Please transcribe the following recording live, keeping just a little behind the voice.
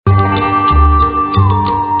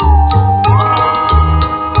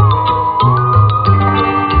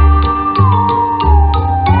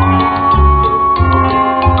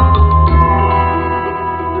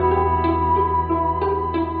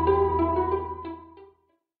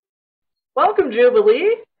Welcome,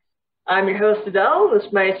 Jubilee. I'm your host, Adell. This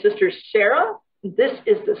is my sister, Sarah. This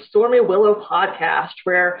is the Stormy Willow podcast,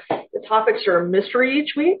 where the topics are a mystery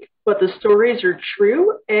each week, but the stories are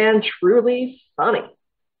true and truly funny.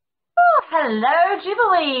 Oh, hello,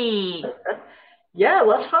 Jubilee. Yeah,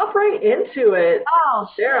 let's hop right into it. Oh,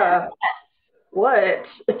 Sarah, what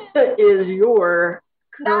is your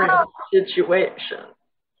current no. situation?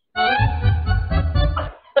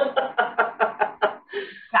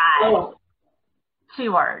 Guys, Oh,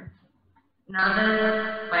 2 words.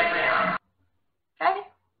 Nervous breakdown. Okay?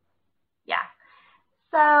 Yeah.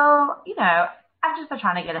 So, I've just been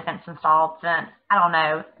trying to get a fence installed since, I don't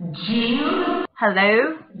know, June.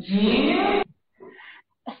 Hello? June.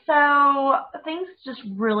 So, things just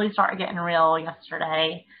really started getting real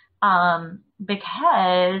yesterday.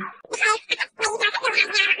 Because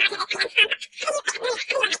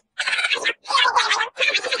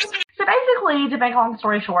So basically, to make a long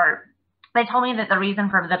story short, they told me that the reason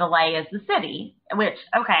for the delay is the city, which,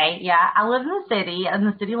 okay, yeah, I live in the city, in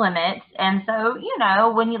the city limits. And so,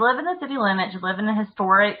 when you live in the city limits, you live in a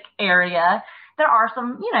historic area, there are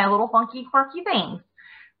some, little funky, quirky things,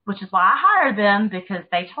 which is why I hired them, because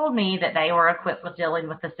they told me that they were equipped with dealing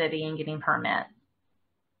with the city and getting permits.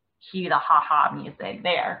 Cue the ha-ha music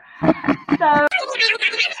there. So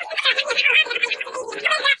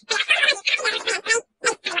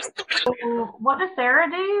what does Sarah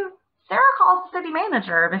do? Sarah calls the city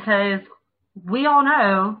manager, because we all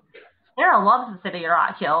know Sarah loves the city of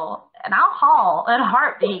Rock Hill, and I'll call in a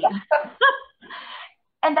heartbeat.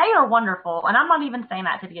 And they are wonderful, and I'm not even saying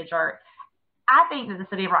that to be a jerk. I think that the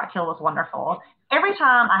city of Rock Hill is wonderful. Every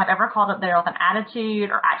time I have ever called up there with an attitude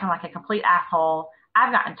or acting like a complete asshole,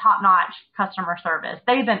 I've gotten top-notch customer service.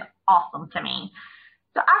 They've been awesome to me.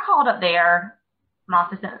 So I called up there, and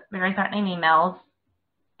also sent very threatening emails,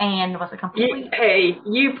 and was a complete...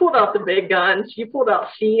 You pulled out the big guns. You pulled out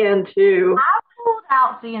CN2. I pulled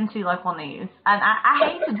out CN2 local news, and I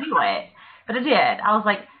hate to do it, but I did. I was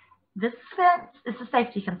like, this fence is a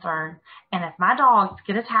safety concern, and if my dogs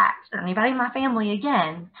get attacked or anybody in my family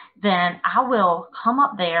again, then I will come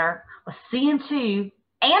up there with CN2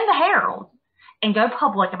 and the Herald and go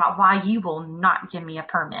public about why you will not give me a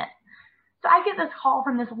permit. So I get this call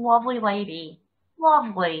from this lovely lady.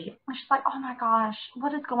 Lovely. And she's like, oh my gosh,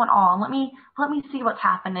 what is going on? Let me see what's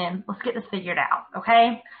happening. Let's get this figured out,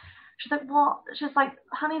 okay? She's like,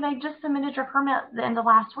 honey, they just submitted your permit at the end of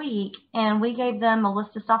last week, and we gave them a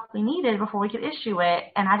list of stuff we needed before we could issue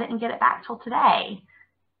it, and I didn't get it back till today.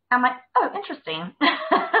 I'm like, oh, interesting. So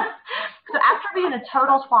after being a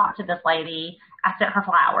total twat to this lady, I sent her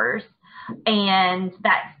flowers, and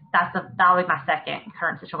that'll be my second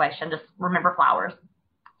current situation. Just remember flowers.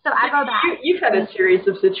 So I go back. You've had a series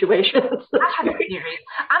of situations. I've had a series.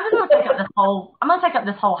 I'm going to take up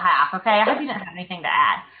this whole half, okay? I hope you didn't have anything to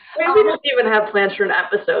add. We didn't even have plans for an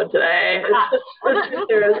episode today. It's just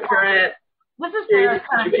Sarah's current. This is Sarah's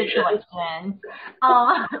current situation.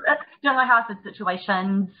 Don't know how I said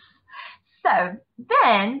situations. So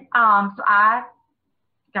then, so I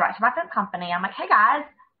go back to my fence company. I'm like, hey guys,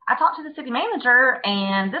 I talked to the city manager,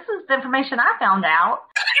 and this is the information I found out.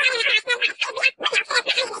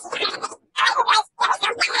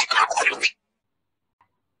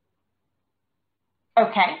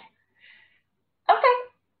 Okay.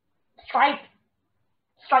 Strike.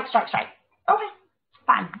 Okay,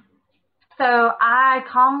 fine. So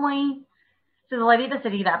the lady at the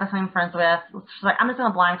city that I became friends with, she's like, I'm just going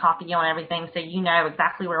to blind copy you on everything so you know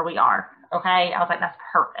exactly where we are. Okay? I was like, that's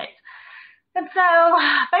perfect. And so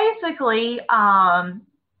basically, I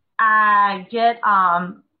get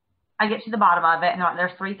to the bottom of it, and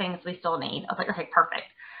there's 3 things we still need. I was like, okay,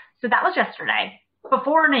 perfect. So that was yesterday.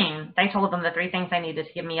 Before noon, they told them the 3 things they needed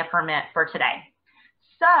to give me a permit for today.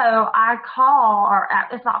 So I call,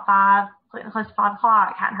 it's about 5, close to 5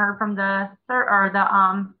 o'clock. Hadn't heard from the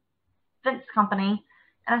fence company,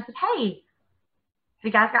 and I said, hey, have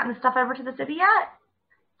you guys gotten this stuff over to the city yet?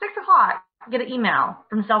 6 o'clock. I get an email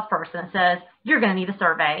from the salesperson that says, you're going to need a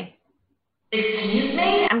survey. Excuse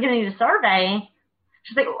me? I'm going to need a survey.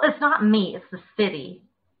 She's like, well, it's not me, it's the city.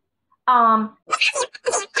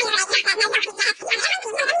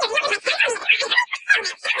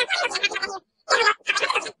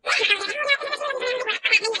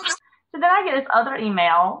 So then I get this other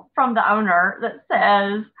email from the owner that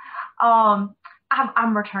says,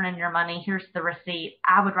 I'm returning your money. Here's the receipt.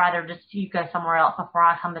 I would rather just you go somewhere else before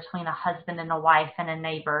I come between a husband and a wife and a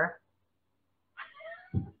neighbor.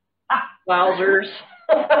 Wowzers.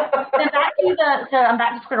 So I'm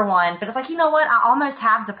back to square one. But it's like, you know what? I almost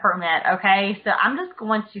have the permit, okay? So I'm just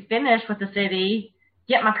going to finish with the city,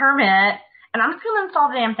 get my permit, and I'm just going to install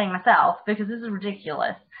the damn thing myself because this is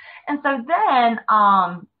ridiculous. And so then,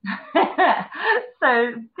 so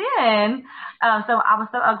I was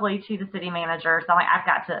so ugly to the city manager. So like, I've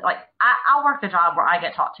got to like, I work a job where I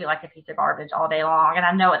get talked to like a piece of garbage all day long, and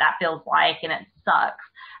I know what that feels like, and it sucks.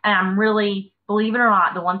 And I'm really, believe it or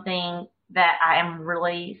not, the one thing that I am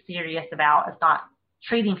really serious about is not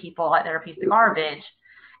treating people like they're a piece of garbage.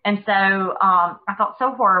 And so I felt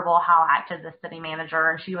so horrible how I acted as city manager,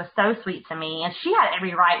 and she was so sweet to me, and she had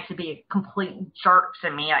every right to be a complete jerk to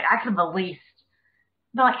me. Like, I could have at least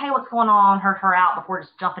been like, hey, what's going on, heard her out before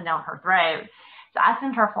just jumping down her throat. So I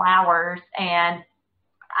sent her flowers, and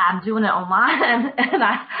I'm doing it online, and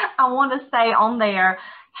I want to say on there,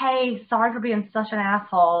 hey, sorry for being such an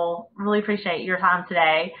asshole. Really appreciate your time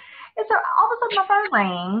today. And so all of a sudden my phone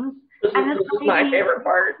rings, and This is my favorite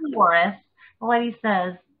part. The lady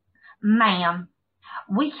says, ma'am,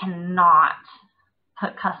 we cannot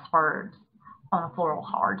put cuss words on a floral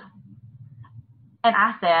card. And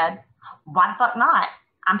I said, why the fuck not?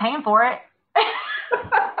 I'm paying for it. And there's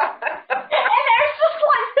just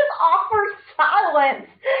like this awkward silence.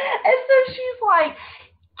 And so she's like,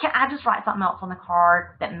 can I just write something else on the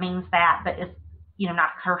card that means that, but it's, not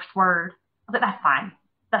a curse word? I was like, that's fine.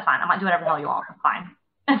 That's fine. I might do whatever the hell you want. That's fine.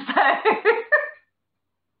 And so,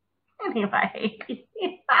 anyway.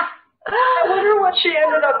 I wonder what she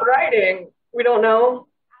ended up writing. We don't know.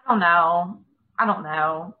 I don't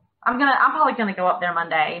know. I'm probably gonna go up there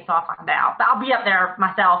Monday, so I'll find out. But I'll be up there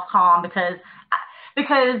myself, calm, because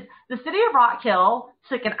the city of Rock Hill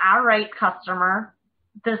took an irate customer,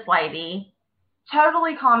 this lady,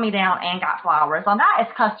 totally calmed me down and got flowers. And that is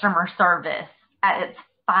customer service at its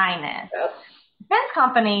finest. Yes. This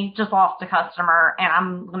company just lost a customer, and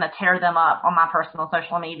I'm gonna tear them up on my personal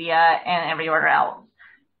social media and everywhere else.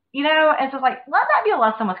 It's just like, let that be a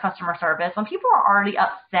lesson with customer service. When people are already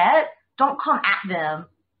upset, don't come at them.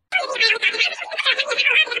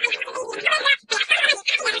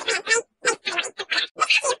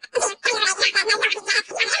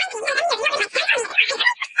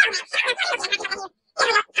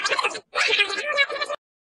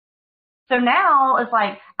 So now it's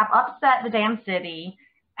like, I've upset the damn city,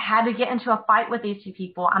 had to get into a fight with these two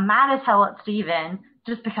people. I'm mad as hell at Steven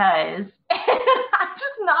just because. I'm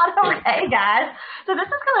just not okay, guys. So this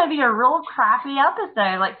is going to be a real crappy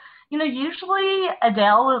episode. Like, usually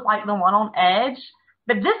Adell is like the one on edge,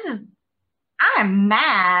 but I am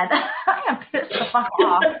mad. I am pissed the fuck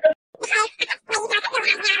off.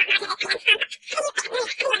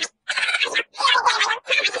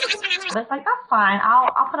 But it's like, that's fine.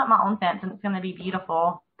 I'll put up my own fence, and it's going to be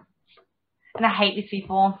beautiful. And I hate these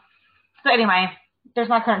people. So anyway, there's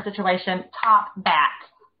my current situation. Top bat.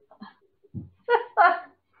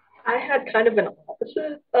 I had kind of an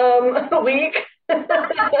opposite week. No,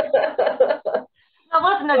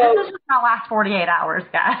 listen, this is just my last 48 hours,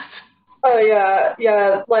 guys. Oh,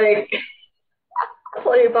 yeah. Like, I'll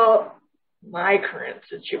tell you about my current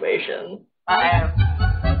situation.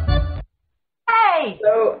 Uh-oh. Hey!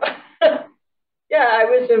 So, yeah, I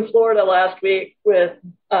was in Florida last week with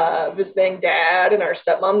visiting Dad and our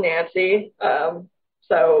stepmom, Nancy.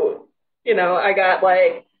 So, I got,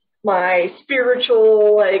 like, my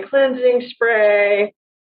spiritual, like, cleansing spray.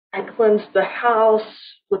 I cleansed the house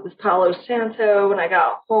with this Palo Santo when I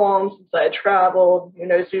got home since I traveled.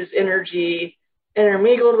 Sue's energy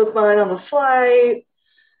intermingled with mine on the flight.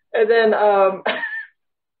 And then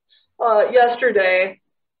yesterday,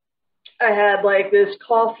 I had like this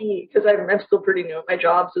coffee, because I'm still pretty new at my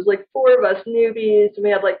job. So it was like 4 of us newbies, and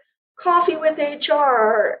we had like coffee with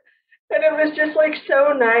HR. And it was just like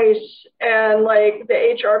so nice. And like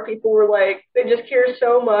the HR people were like, they just care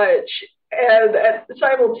so much. And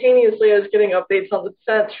simultaneously, I was getting updates on the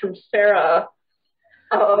scents from Sarah.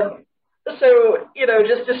 So,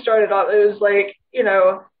 just to start it off, it was like,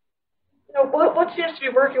 what seems to be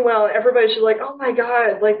working well? And everybody's just like, oh my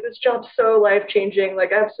God, like this job's so life-changing.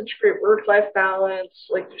 Like I have such great work-life balance.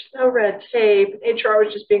 Like there's no red tape. HR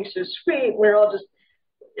was just being so sweet. We were all just,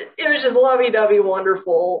 it was just lovey-dovey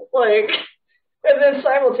wonderful. Like, and then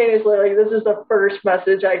simultaneously, like, this is the first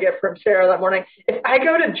message I get from Sarah that morning. If I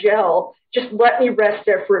go to jail, just let me rest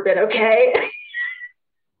there for a bit, okay?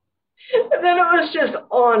 And then it was just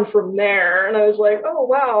on from there. And I was like, oh,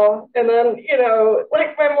 wow. And then,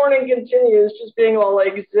 like my morning continues just being all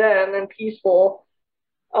like zen and peaceful.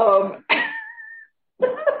 And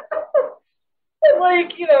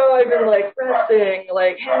like, I've been like resting,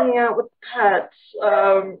 like hanging out with pets.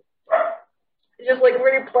 Just like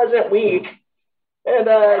very pleasant week. And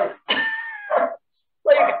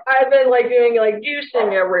Like I've been like doing like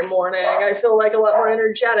juicing every morning. I feel like a lot more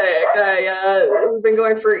energetic. We've been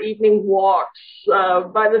going for evening walks.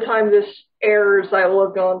 By the time this airs, I will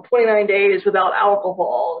have gone 29 days without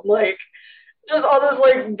alcohol. Like just all this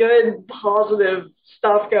like good positive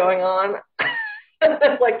stuff going on.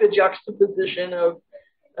 Like the juxtaposition of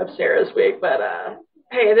Sarah's week, but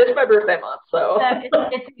hey, it is my birthday month, so. So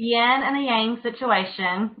it's a yin and a yang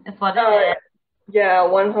situation. Is what it is. Yeah,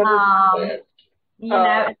 100%.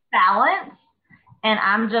 It's balance, and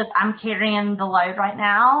I'm carrying the load right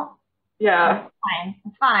now. Yeah.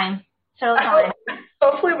 It's fine. So fine.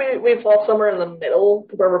 Hopefully we fall somewhere in the middle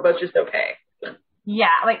where we're both just okay. Yeah,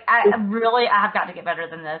 like I have got to get better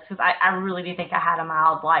than this because I really do think I had a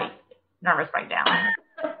mild like nervous breakdown.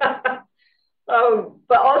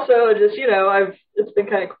 But also just, it's been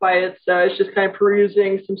kind of quiet, so I was just kind of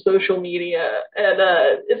perusing some social media, and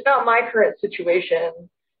it's not my current situation,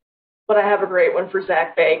 but I have a great one for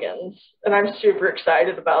Zach Bagans, and I'm super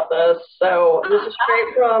excited about this. So this is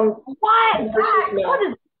straight from what? Zach,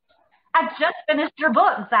 I just finished your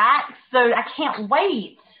book, Zach, so I can't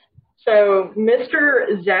wait. So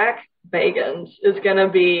Mr. Zach Bagans is going to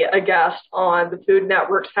be a guest on the Food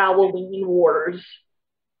Network's Halloween Wars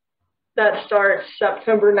that starts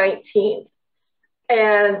September 19th.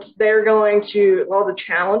 And they're going to all the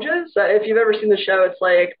challenges. If you've ever seen the show, it's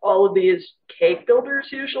like all of these cake builders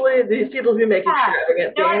usually, these people who make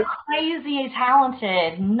extravagant things. Crazy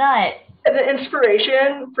talented, nuts. And the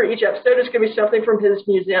inspiration for each episode is going to be something from his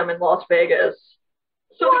museum in Las Vegas.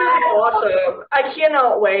 So it's going to be awesome. I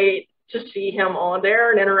cannot wait to see him on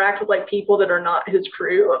there and interact with like people that are not his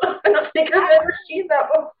crew. I don't think I've ever seen that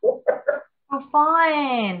before. So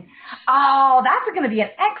fun. Oh, that's going to be an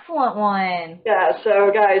excellent one. Yeah,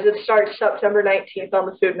 so guys, it starts September 19th on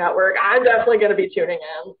the Food Network. I'm definitely going to be tuning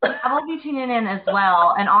in. I will be tuning in as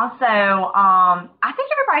well. And also, I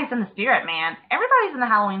think everybody's in the spirit, man. Everybody's in the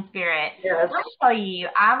Halloween spirit. Yes. Let me tell you,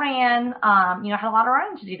 I ran, had a lot of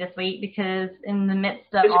running to do this week because in the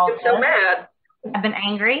midst of all this, so mad. I've been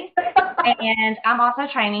angry. And I'm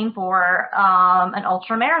also training for an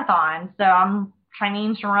ultra marathon. So I'm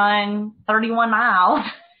training to run 31 miles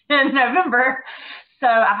in November. So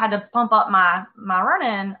I've had to pump up my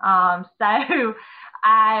running. So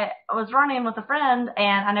I was running with a friend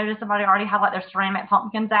and I noticed somebody already had like their ceramic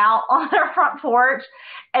pumpkins out on their front porch.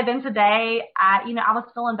 And then today I was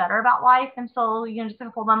feeling better about life until, just a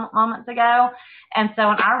couple of moments ago. And so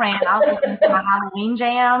when I ran, I was listening to my Halloween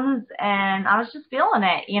jams and I was just feeling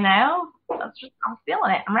it, I was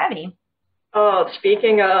feeling it. I'm ready. Oh,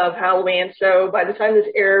 speaking of Halloween, so by the time this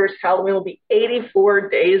airs, Halloween will be 84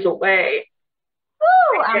 days away.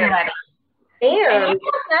 Woo! I'm ready. And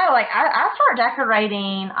I start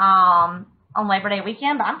decorating on Labor Day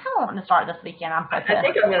weekend, but I'm kind of wanting to start this weekend. I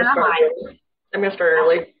think I'm going to start early. I'm going to start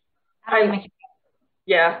early.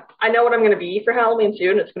 Yeah, I know what I'm going to be for Halloween too,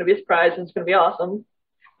 and it's going to be a surprise, and it's going to be awesome.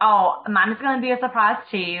 Oh, mine is going to be a surprise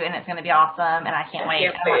too, and it's going to be awesome, and I can't wait.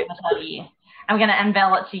 I'm going to tell you. I'm going to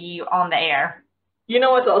unveil it to you on the air. You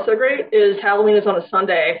know what's also great is Halloween is on a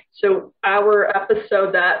Sunday, so our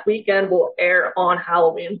episode that weekend will air on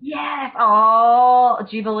Halloween. Yes. Oh,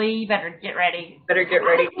 Jubilee, you better get ready. Better get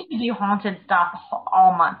ready. I think we do haunted stuff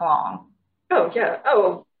all month long. Oh, yeah.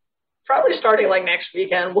 Oh, probably starting like next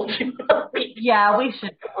weekend. We'll do Halloween. Yeah, we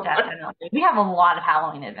should definitely. We have a lot of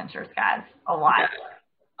Halloween adventures, guys. A lot.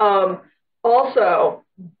 Yeah. Also,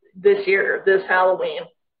 this Halloween,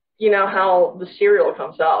 you know how the cereal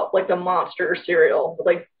comes out, like the monster cereal,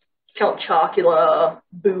 like Count Chocula,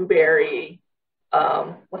 Boo Berry,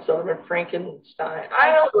 what's the other one? Frankenstein.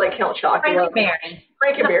 I don't like Count Chocula.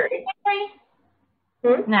 Frankenberry.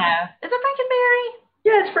 No. Is it Frankenberry?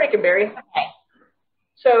 Yeah, it's Frankenberry. Okay.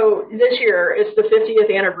 So this year, it's the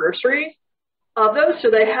 50th anniversary of those,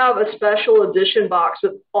 so they have a special edition box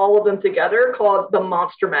with all of them together called the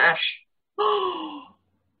Monster Mash.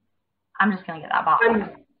 I'm just going to get that box. I'm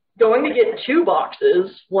going to get 2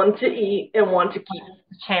 boxes, one to eat and one to keep.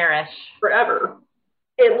 Cherish. Forever.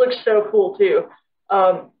 It looks so cool, too.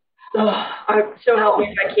 I'm so help me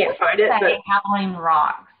if I can't find it. But Halloween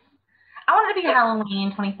rocks. I want it to be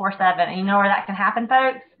Halloween 24/7. And you know where that can happen,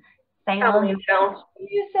 folks? Halloween Town.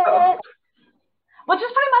 You said it. Which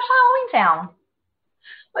is pretty much Halloween Town.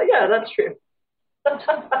 Yeah, that's true.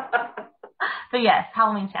 But yes,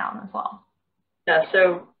 Halloween Town as well. Yeah,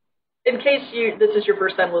 so in case this is your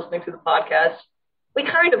first time listening to the podcast, we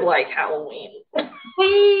kind of like Halloween.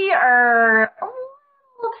 We are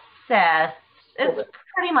obsessed. It's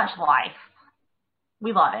pretty much life.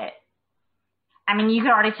 We love it. I mean, you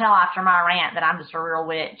can already tell after my rant that I'm just a real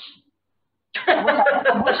witch.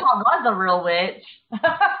 I wish I was a real witch.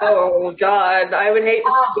 Oh God, I would hate to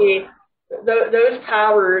Oh, see those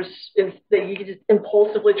powers if that you could just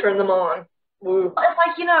impulsively turn them on. Woo. it's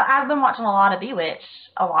like, I've been watching a lot of Bewitched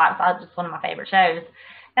a lot. So it's just one of my favorite shows.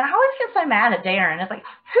 And I always get so mad at Darren. It's like,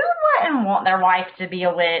 who wouldn't want their wife to be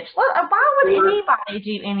a witch? Why would anybody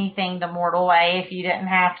do anything the mortal way if you didn't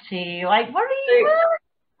have to? Like, what are you doing?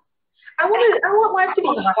 I want life to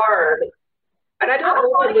be hard, and I I don't would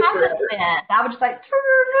want to probably live have forever. this fence. I would just like,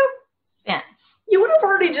 fence. You would have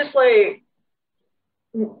already just like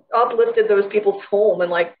uplifted those people's home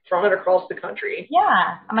and like thrown it across the country,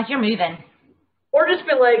 Yeah. I'm like, you're moving. or just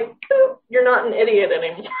been like, you're not an idiot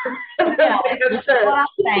anymore. Yeah, that's what I'm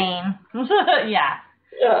saying. Yeah.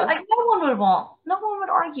 Yeah. Like, no one would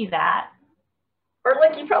argue that. Or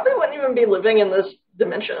like you probably wouldn't even be living in this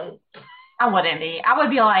dimension. I wouldn't be. I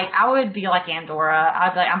would be like Andorra.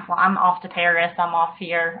 I'd be like, I'm off to Paris. I'm off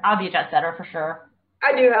here. I'd be a jet setter for sure.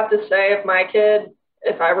 I do have to say, if my kid,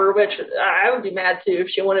 if I were a witch, I would be mad too if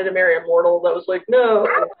she wanted to marry a mortal that was like, no,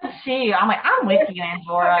 I would too. I'm like, I'm with you, I'm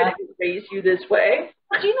Andorra. not going to raise you this way.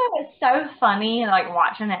 But it's so funny, like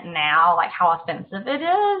watching it now, like how offensive it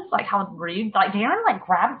is, like how rude. Like Darren, like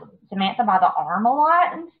grabs Samantha by the arm a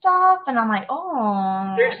lot and stuff, and I'm like,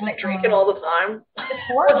 oh, They're just like drinking all the time. It's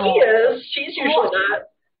horrible. Well, he is. She's usually not.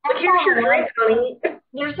 Like, here's your drink, honey.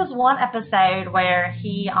 There's this one episode where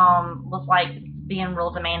he was like being real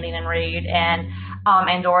demanding and rude, and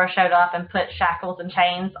Andorra showed up and put shackles and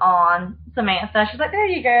chains on Samantha. She's like, there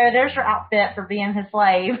you go, there's your outfit for being his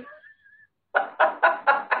slave.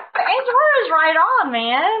 Andorra's right on,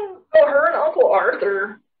 man. Oh, her and Uncle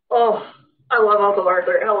Arthur. Oh, I love Uncle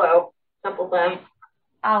Arthur. Hello, Templeton.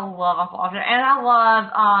 I love Uncle Arthur, and I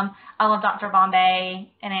love Dr.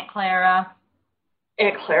 Bombay and Aunt Clara.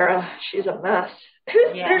 Aunt Clara, she's a mess.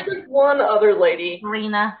 Yeah. There's like one other lady.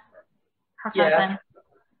 Serena, her cousin.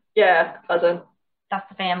 Yeah, cousin. That's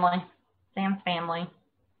the family. Sam's family.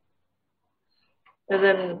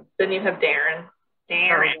 And then you have Darren.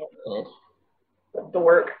 Darren. The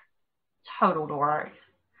work. Total dork.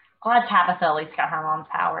 Glad Tabitha at least got her mom's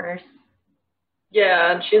powers.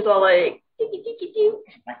 Yeah, and she's all like,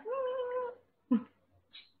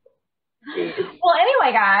 well,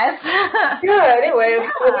 anyway, guys. Yeah, anyway.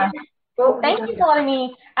 Yeah. Well, thank you for letting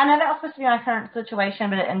me. I know that was supposed to be my current situation,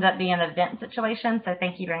 but it ended up being an event situation. So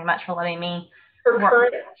thank you very much for letting me. Her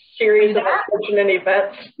current series of unfortunate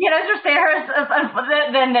events. Yeah, those are Sarah's.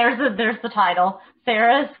 Then there's the title.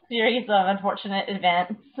 Sarah's series of unfortunate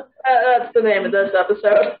events. That's the name of this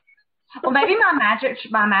episode. Well, maybe my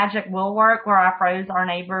magic will work where I froze our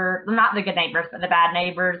neighbor, not the good neighbors, but the bad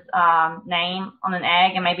neighbors' name on an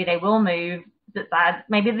egg, and maybe they will move.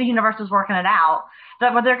 Maybe the universe is working it out,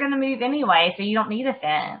 but they're going to move anyway, so you don't need a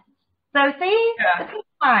fence. So see, It's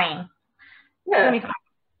fine. Yeah,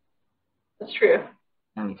 that's true. It's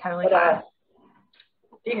going to be totally fine.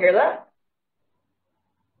 Do you hear that?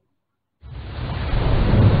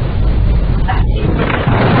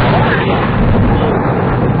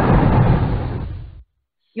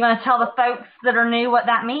 You want to tell the folks that are new what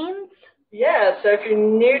that means? Yeah, so if you're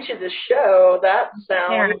new to the show, that sounds...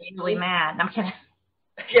 Sarah's really mad. I'm kidding.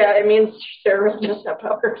 Yeah, it means Sarah just have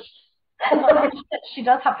powers. She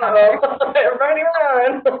does have powers. Everybody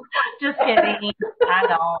run. Just kidding. I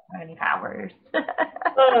don't have any powers.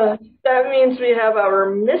 That means we have our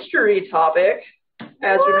mystery topic.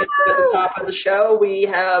 As we mentioned at the top of the show, we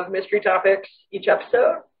have mystery topics each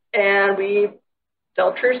episode, and we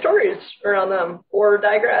tell true stories around them or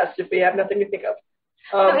digress if we have nothing to think of.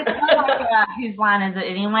 So it's not like whose line is it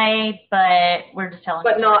anyway, but we're just telling.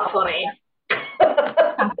 But not funny.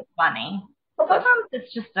 Sometimes it's funny. Sometimes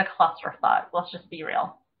it's just a clusterfuck. Let's just be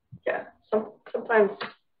real. Yeah. Sometimes.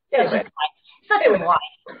 Anyway. Such a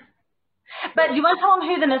life. But do you want to tell them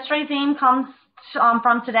who the mystery theme comes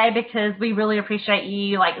from today? Because we really appreciate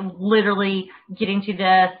you, like, literally getting to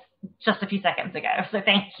this just a few seconds ago. So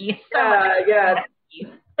thank you so much. Yeah.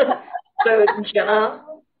 So Jenna,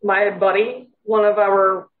 my buddy, one of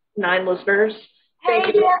our 9 listeners. Hey,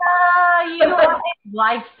 thank you. Jenna, you are a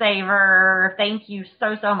lifesaver. Thank you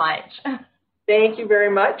so much. Thank you very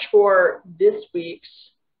much for this week's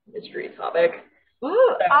mystery topic.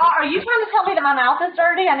 Ooh, are you trying to tell me that my mouth is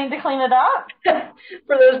dirty? I need to clean it up?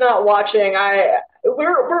 For those not watching,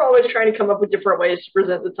 we're always trying to come up with different ways to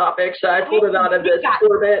present the topics. I pulled it out of this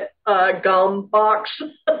Orbit gum box.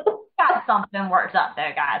 Got something worked up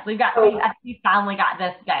there, guys. We finally got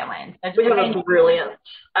this going. So we have a brilliant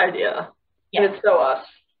idea. Yes. And it's so us.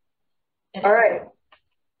 All right.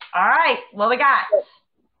 What we got?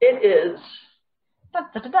 It is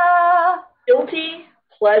Da-da-da-da. Guilty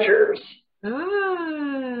Pleasures.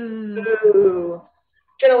 Ooh. Ooh.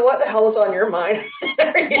 Jenna, what the hell is on your mind?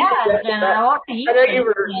 Yeah, Jenna, what are I you know you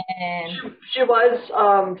were, thinking? she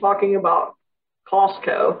was talking about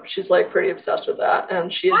Costco. She's like pretty obsessed with that.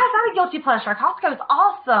 And she Why had, is that a guilty pleasure? Costco is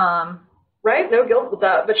awesome. right? No guilt with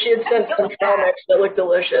that. But she had No sent guilt some with trail that. mix that looked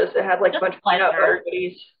delicious. It had like a Just bunch of peanut butter pleasure.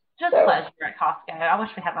 goodies. Just So pleasure at Costco. I wish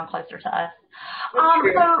we had one closer to us. that's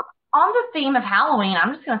true. So on the theme of Halloween,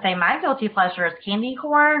 I'm just gonna say my guilty pleasure is candy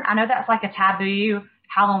corn. I know that's like a taboo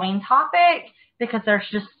Halloween topic because there's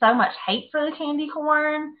just so much hate for the candy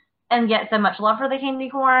corn and yet so much love for the candy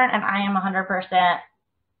corn, and I am 100%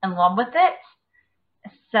 in love with it.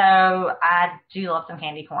 So I do love some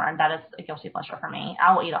candy corn. That is a guilty pleasure for me.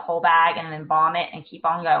 I will eat a whole bag and then bomb it and keep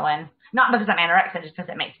on going. Not because I'm anorexic, just because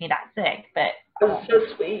it makes me that sick. But That's so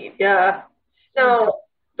sweet. Yeah. Now,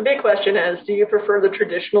 the big question is, do you prefer the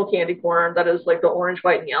traditional candy corn that is like the orange,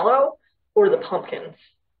 white, and yellow, or the pumpkins?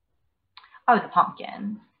 oh, the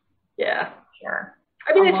pumpkin, Yeah. sure.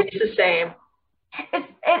 I I mean, it love tastes the same. it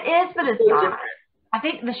is, but It's it's really not. different. I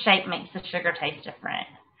think the shape makes the sugar taste different.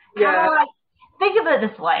 Kind Yeah. of like think of it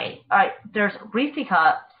this way. All right, there's Reese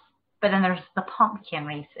cups, but then there's the pumpkin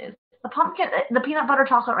Reese's. The peanut butter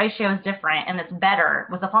chocolate ratio is different, and it's better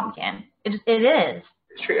with the pumpkin. It is.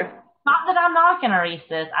 It's true. Not that I'm knocking a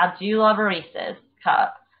Reese's. I do love a Reese's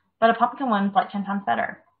cup, but a pumpkin one's like 10 times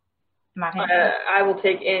better, in my opinion. I will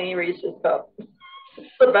take any Reese's cup. The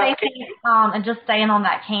Same best thing, candy. and just staying on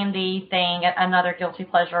that candy thing, another guilty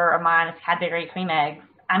pleasure of mine is Cadbury cream eggs.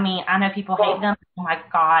 I mean, I know people hate them. Oh my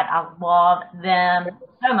God, I love them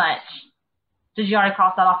so much. Did you already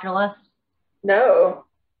cross that off your list? No,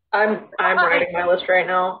 I'm writing my list right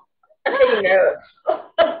now. I'm taking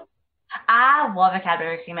notes. I love a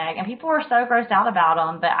Cadbury cream egg, and people are so grossed out about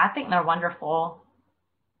them, but I think they're wonderful.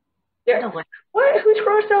 They're Yeah. delicious. What? Who's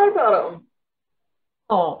grossed out about them?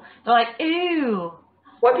 They're like, ew.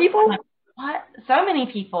 What I'm people? like, what? So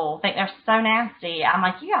many people think they're so nasty. I'm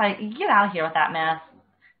like, you gotta get out of here with that mess.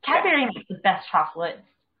 Cadbury makes the best chocolates.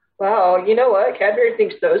 Wow. You know what? Cadbury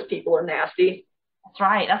thinks those people are nasty. That's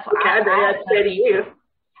right. That's what Cadbury, I'd say to you.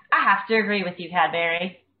 I have to agree with you,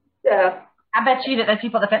 Cadbury. Yeah. I bet you that those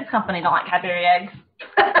people at the fence company don't like Cadbury eggs.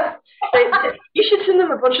 You should send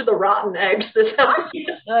them a bunch of the rotten eggs this time.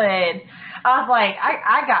 Good. I was like,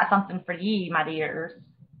 I got something for you, my dears.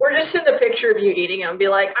 Or just send a picture of you eating them and be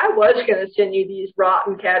like, I was going to send you these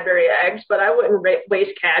rotten Cadbury eggs, but I wouldn't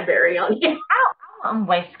waste Cadbury on you. I don't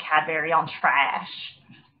waste Cadbury on trash.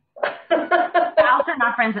 I'll send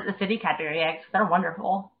my friends at the city Cadbury eggs. They're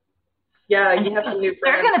wonderful. Yeah, you have some new friends.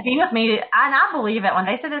 They're going to be with me, and I believe it. When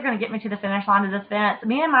they say they're going to get me to the finish line of this fence,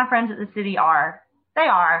 me and my friends at the city are. They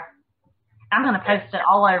are. I'm going to post it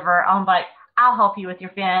all over. I'm like, I'll help you with your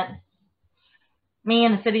fence. Me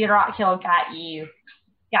and the city of Rock Hill got you.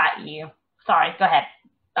 Got you. Sorry, go ahead.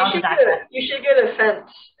 You should get a fence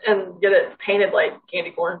and get it painted like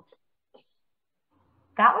candy corn.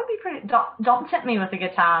 That would be pretty. Don't tempt me with a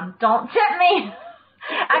good time. Don't tempt me.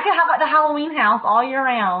 I could have like the Halloween house all year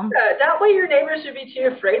round. Yeah, that way your neighbors would be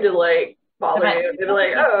too afraid to like bother you. They'd be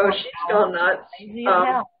like, oh, she's gone nuts.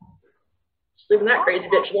 Just leaving that crazy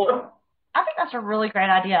bitch alone. I think that's a really great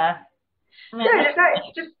idea. Yeah,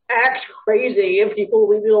 just act crazy and people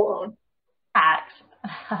will leave you alone. Act.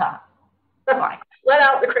 Let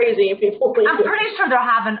out the crazy and people leave you. I'm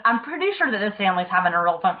pretty sure that this family's having a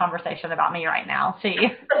real fun conversation about me right now. See.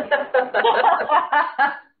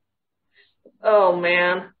 Oh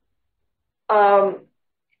man.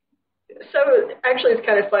 So actually it's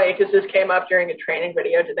kind of funny because this came up during a training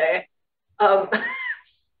video today.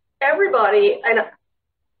 Everybody, and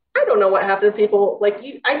I don't know what happened to people,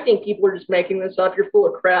 I think people are just making this up. You're full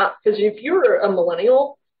of crap. Because if you're a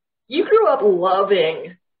millennial, you grew up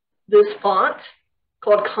loving this font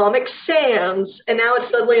called Comic Sans, and now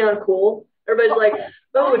it's suddenly uncool. Everybody's like,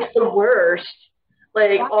 oh, it's the worst.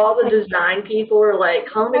 Like, all the design people are like,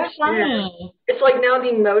 Comic Sans. It's like now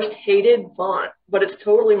the most hated font, but it's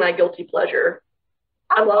totally my guilty pleasure.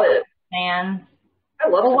 I love it. Man. I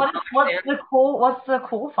love it. What's the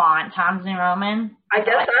cool font? Times New Roman? I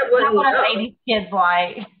guess I wouldn't know. That's what 80s kids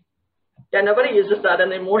like. Yeah, nobody uses that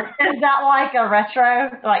anymore. Is that like a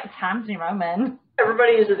retro? Like Times New Roman?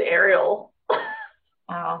 Everybody uses Arial.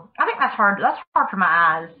 Oh, I think that's hard. That's hard for my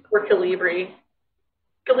eyes. Or Calibri.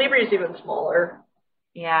 Calibri is even smaller.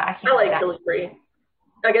 Yeah, I can't. I like Calibri.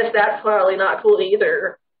 I guess that's probably not cool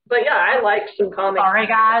either. But yeah, I like some comics. Sorry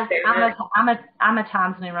guys, I'm a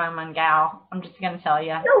Times New Roman gal. I'm just gonna tell you.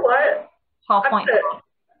 You know what? 12.5.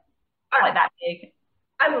 Like that big.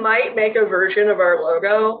 I might make a version of our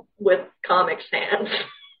logo with Comic Sans,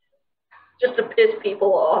 just to piss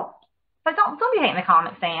people off. Like, don't be hating the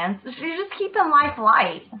comic fans. You're just keeping life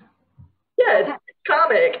light. Yeah, it's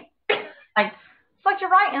comic. Like, it's like you're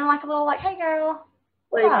writing like a little like, hey girl.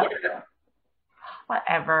 Like, yeah.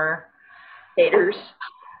 Whatever. Haters.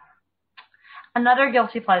 Another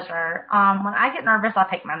guilty pleasure. When I get nervous, I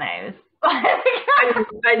pick my nose.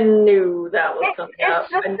 I knew that was coming up.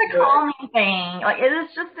 It's just a calming thing. Like, it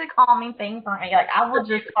is just a calming thing for me. Like, I will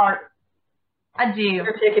just start. I do.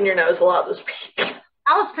 You're picking your nose a lot this week.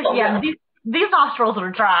 I was picking, these nostrils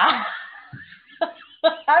are dry.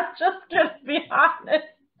 I'm just gonna be honest.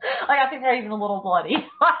 Like, I think they're even a little bloody.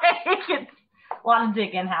 Like, it's a lot of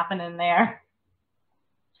digging happening there.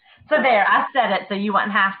 So there, I said it so you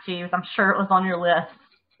wouldn't have to. I'm sure it was on your list.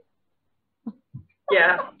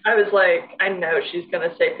 Yeah, I was like, I know she's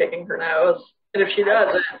gonna say picking her nose, and if she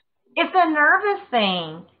doesn't, it's a nervous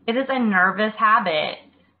thing. It is a nervous habit.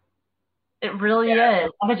 It really is.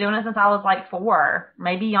 I've been doing it since I was like 4,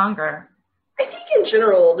 maybe younger. I think in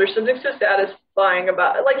general, there's something so satisfying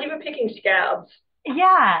about it, like even picking scabs.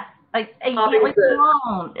 Yeah, like you can't leave it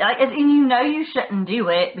alone. Like, and you know you shouldn't do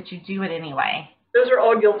it, but you do it anyway. Those are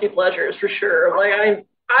all guilty pleasures for sure. Like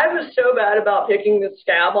I was so bad about picking the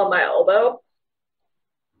scab on my elbow.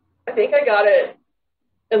 I think I got it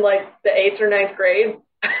in like the 8th or 9th grade.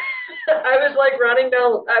 I was like running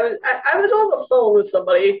down. I was on the phone with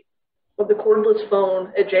somebody with the cordless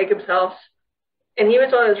phone at Jacob's house, and he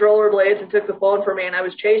was on his rollerblades and took the phone from me, and I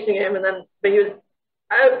was chasing him, but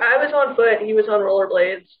I was on foot, he was on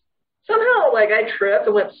rollerblades. Somehow, like, I tripped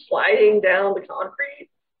and went sliding down the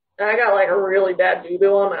concrete, and I got like a really bad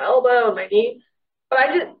boo-boo on my elbow and my knee. But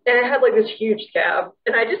and I had like this huge scab,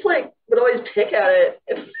 and I just like would always pick at it,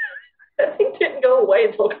 and that thing didn't go away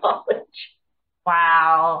until college.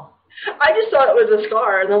 Wow. I just thought it was a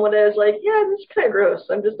scar, and then one day I was like, yeah, this is kind of gross.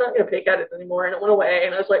 I'm just not going to pick at it anymore, and it went away,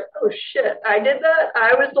 and I was like, oh, shit, I did that?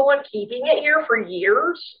 I was the one keeping it here for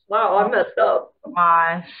years? Wow, I messed up.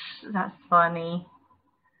 Gosh, that's funny.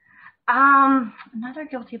 Another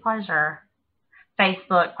guilty pleasure.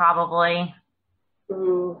 Facebook, probably.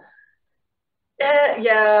 Ooh.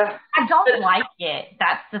 Yeah. I don't like it.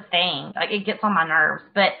 That's the thing. Like, it gets on my nerves,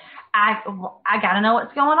 but I got to know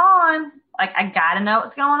what's going on. Like, I gotta know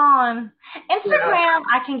what's going on. Instagram,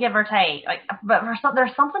 I can give or take. Like, but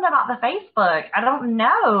there's something about the Facebook. I don't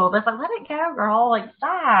know. But it's like, let it go, girl. Like,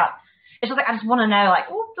 stop. It's just like, I just want to know, like,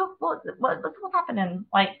 what's happening?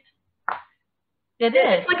 Like, it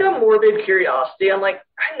is. It's like a morbid curiosity. I'm like,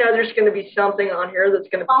 I know there's going to be something on here that's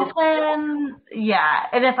going to be something. Yeah,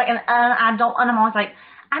 it is like, and I'm always like,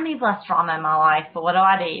 I need less drama in my life. But what do?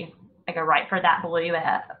 I go right for that blue,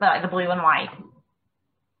 like the blue and white.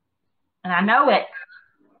 And I know it.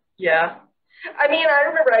 Yeah. I mean, I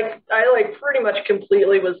remember I like pretty much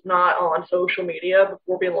completely was not on social media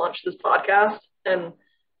before we launched this podcast. And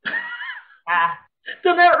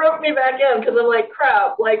so that roped me back in because I'm like,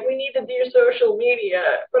 crap, like we need to do social media,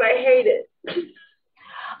 but I hate it.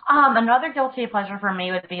 Another guilty pleasure for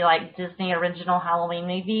me would be like Disney original Halloween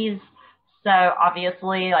movies. So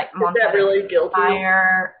obviously, like Monsters that really guilty?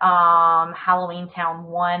 Fire, Halloween Town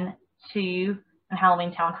 1, 2, and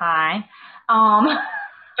Halloween Town High.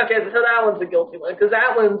 Okay, so that one's a guilty one because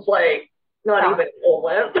that one's like not even full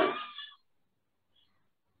length. So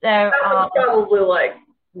that one's probably like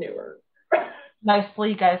newer.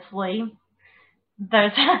 Mostly ghostly.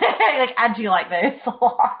 Those like I do like those a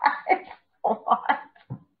lot. A lot.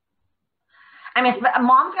 I mean,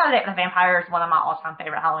 Mom's Got a Date with a Vampire is one of my all-time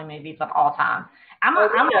favorite Halloween movies of all time. I'm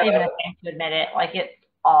not even ashamed to admit it. Like, it's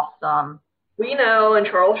awesome. We know, and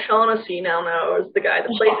Charles Shaughnessy now knows, the guy that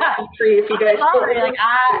played Petrie, if you guys like,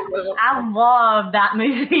 I love that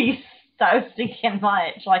movie so stinking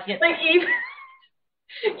much. Like, it's... Like, even...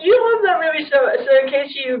 You love that movie so in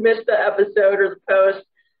case you missed the episode or the post,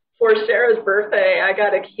 for Sarah's birthday, I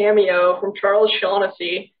got a cameo from Charles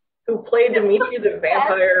Shaughnessy, who played Dimitri the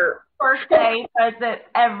Vampire. Birthday present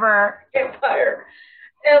ever. Vampire.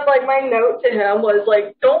 And, like, my note to him was,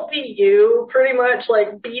 like, don't be you, pretty much,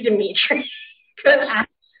 like, be Dimitri. Because I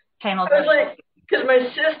was like, because my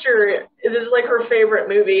sister, this is, like, her favorite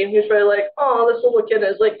movie, and he was probably like, oh, this little kid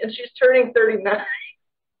is, like, and she's turning 39.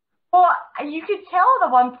 Well, you could tell the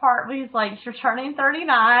one part where he's like, you're turning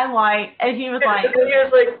 39, like, and he was like... And he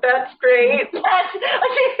was like, that's great. Like,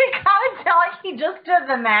 you could kind of tell, like, he just did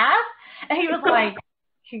the math, and he was like,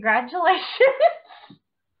 congratulations.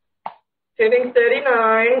 Hitting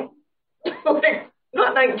 39, like,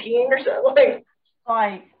 not 19 or something.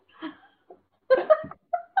 Like...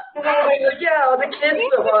 And I was like, yeah, the kids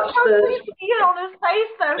that watch this. You see it on his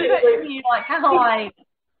face, though, couldn't you? Like, kind of like...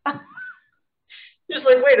 Just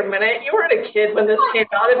like, wait a minute, you weren't a kid when this came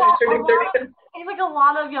out if you're turning 30. He's like, a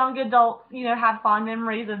lot of young adults, have fond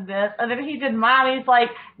memories of this. And then he did mine. He's like,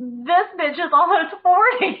 this bitch is almost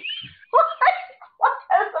 40. Like, what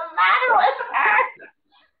is the matter with her?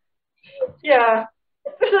 Yeah.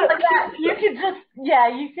 Like that, you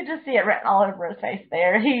could just see it written all over his face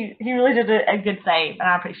there. He really did a good save, and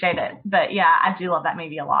I appreciate it. But yeah, I do love that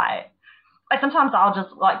movie a lot. Like sometimes I'll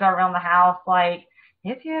just like go around the house like,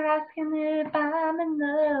 if you're asking if I'm in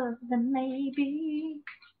love, then maybe.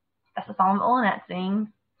 That's the song that Lynette sings.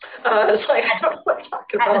 It's like, I don't know what you're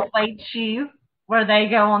talking about. At the Suede Shoe, where they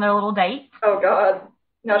go on their little date. Oh, God.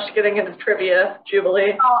 Now she's getting into trivia,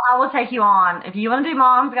 Jubilee. Oh, I will take you on. If you want to do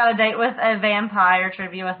Mom's Got a Date with a Vampire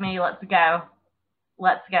trivia with me, let's go.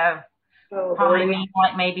 Let's go. Oh, Probably me,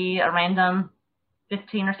 like maybe a random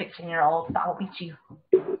 15 or 16-year-old. I will beat you.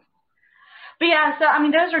 But yeah, so,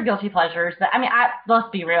 those are guilty pleasures. Let's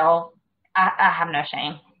be real. I have no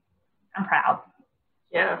shame. I'm proud.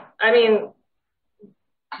 Yeah.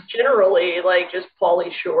 Generally, like, just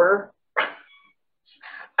Pauly Shore.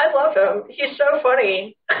 I love him. He's so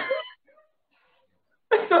funny. I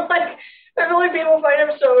feel like people find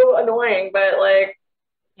him so annoying, but, like,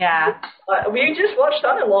 yeah. We just watched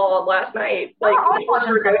Son-in-Law last night. Like, I watched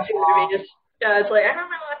Son-in-Law. It's like, I don't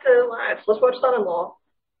know what to watch. Let's watch Son-in-Law.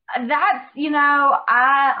 That's,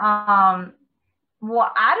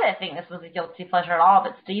 I didn't think this was a guilty pleasure at all,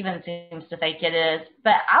 but Steven seems to think it is.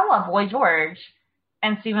 But I love Boy George.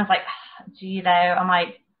 And Steven's like, I'm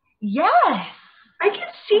like, yes. I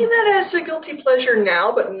can see that as a guilty pleasure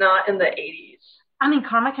now, but not in the 80s.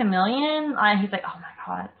 Karma Chameleon, he's like, oh my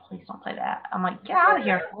God, please don't play that. I'm like, get out of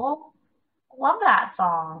here, fool. Love that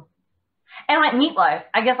song. And like Meatloaf.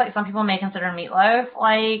 I guess like some people may consider Meatloaf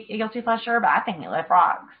like a guilty pleasure, but I think Meatloaf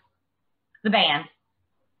rocks. The band.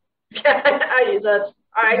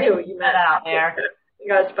 I knew what you meant. That out there.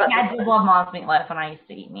 I did love Mom's Meatloaf when I used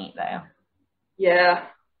to eat meat, though. Yeah.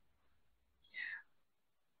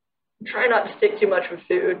 I'm trying not to stick too much with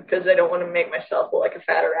food because I don't want to make myself look like a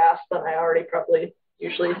fatter ass than I already probably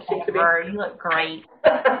usually seem to be. You look great.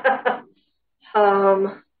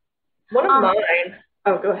 One of mine.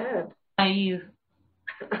 Oh, go ahead. You.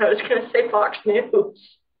 I was going to say Fox News.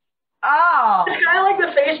 Oh. It's kind of like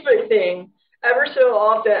the Facebook thing. Ever so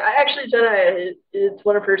often, Jenna, it's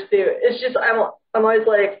one of hers too. It's just, I'm always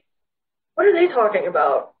like, what are they talking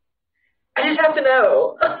about? I just have to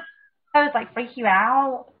know. Oh, it's like freak you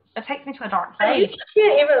out? It takes me to a dark place. I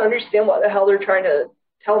can't even understand what the hell they're trying to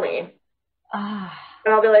tell me. And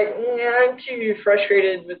I'll be like, I'm too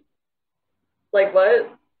frustrated with, like, what?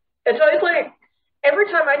 And so it's like, every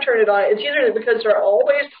time I turn it on, it's either because they're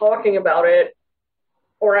always talking about it,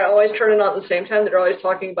 or I always turn it on at the same time. They're always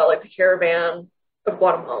talking about, like, the caravan of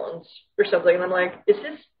Guatemalans or something. And I'm like, is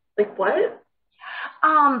this, like, what?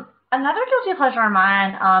 Another guilty pleasure of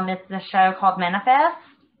mine is this show called Manifest.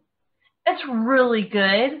 It's really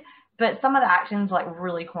good, but some of the action's, like,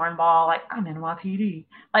 really cornball. Like, I'm NYPD.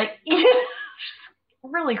 Like,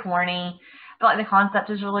 really corny. But, like, the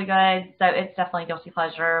concept is really good, so it's definitely a guilty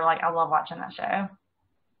pleasure. Like, I love watching that show.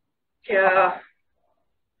 Yeah.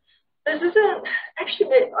 This isn't,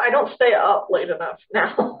 actually, I don't stay up late enough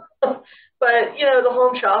now. But, the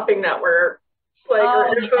Home Shopping Network, like,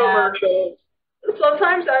 or infomercials.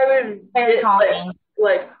 Sometimes I would get,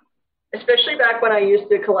 like, especially back when I used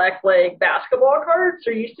to collect, like, basketball cards,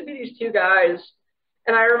 there used to be these two guys,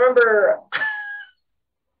 and I remember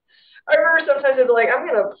sometimes they'd be like, I'm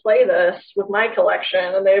going to play this with my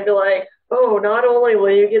collection, and they'd be like, oh, not only will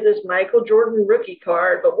you get this Michael Jordan rookie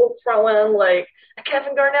card, but we'll throw in, like, a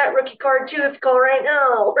Kevin Garnett rookie card, too, if you call right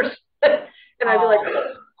now. And I'd be like,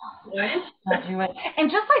 what? Do it.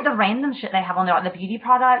 And just, like, the random shit they have on there, like the beauty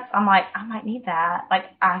products, I'm like, I might need that. Like,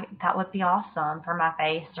 that would be awesome for my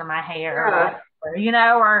face or my hair or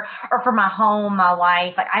whatever, or for my home, my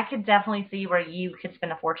life. Like, I could definitely see where you could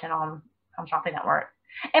spend a fortune on Shopping Network.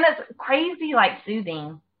 And it's crazy, like,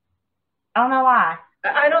 soothing. I don't know why.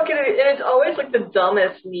 I don't get it. It's always, like, the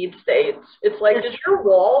dumbest need states. It's like, did your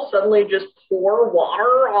wall suddenly just pour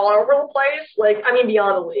water all over the place? Like,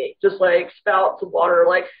 beyond a leak. Just, like, spouts of water.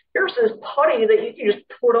 Like, here's this putty that you can just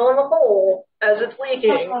put on the hole as it's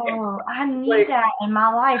leaking. Oh, I need that in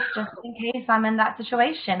my life just in case I'm in that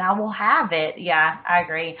situation. I will have it. Yeah, I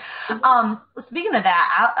agree. Speaking of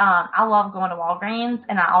that, I love going to Walgreens,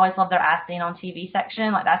 and I always love their As Seen on TV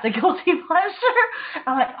section. Like, that's a guilty pleasure.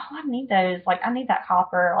 I'm like, oh, I need those. Like, I need that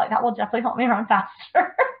copper. Like, that will definitely help me run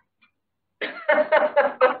faster. Like,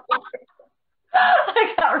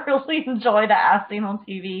 I really enjoy that As Seen on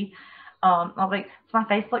TV. I was like, does my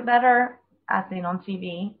face look better? As Seen on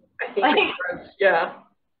TV. I think yeah.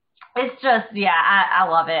 It's just, I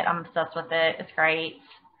love it. I'm obsessed with it. It's great.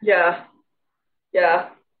 Yeah. Yeah.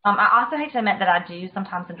 I also hate to admit that I do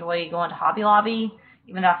sometimes enjoy going to Hobby Lobby,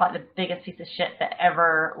 even though I feel like the biggest piece of shit that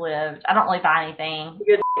ever lived. I don't really buy anything.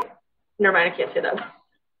 Good. Never mind, I can't say that.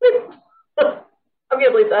 I'm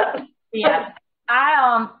gonna believe that. Yeah.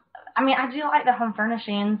 I mean, I do like the home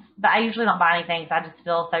furnishings, but I usually don't buy anything because I just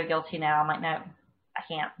feel so guilty now. I'm like, no, I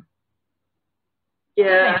can't.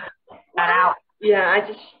 Yeah. That out. Yeah, I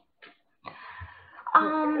just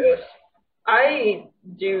Um, I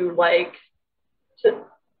do like to,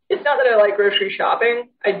 it's not that I like grocery shopping.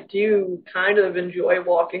 I do kind of enjoy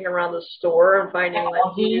walking around the store and finding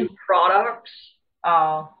like new products.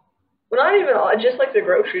 Oh. Well, not even just like the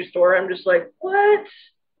grocery store. I'm just like, what?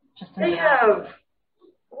 Just They have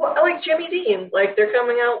like Jimmy Dean. Like they're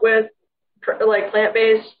coming out with like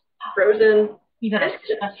plant-based frozen. You gotta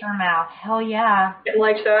shut your mouth. Hell yeah. And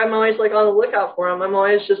like so, I'm always like on the lookout for them. I'm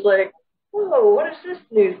always just like, whoa, what is this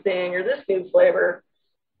new thing or this new flavor?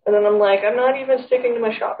 And then I'm like, I'm not even sticking to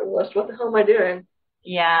my shopping list. What the hell am I doing?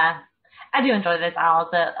 Yeah. I do enjoy those aisles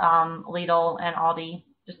at Lidl and Aldi.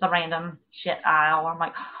 Just the random shit aisle. I'm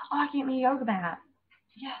like, oh, I get me a yoga mat.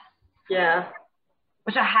 Yes. Yeah.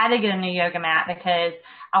 Which I had to get a new yoga mat because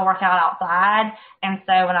I work out outside. And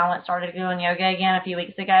so when I started doing yoga again a few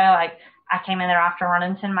weeks ago, like I came in there after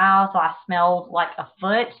running 10 miles, so I smelled like a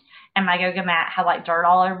foot, and my yoga mat had like dirt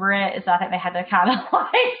all over it. So I think they had to kind of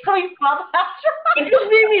like sweep up after. You just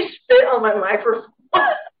made me spit on my microphone. I'm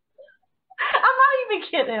not even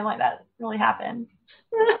kidding. Like that really happened.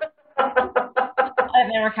 And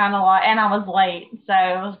they were kind of like, and I was late, so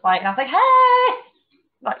it was like I was like, hey,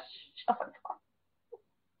 like shut the fuck.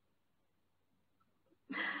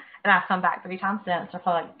 And I've come back 3 times since. I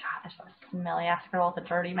feel like, God, there's a smelly ass girl with a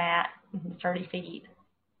dirty mat and dirty feet.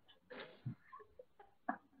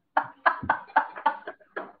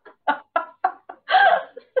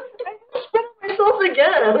 Myself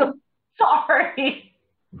again. Sorry.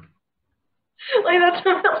 Like that's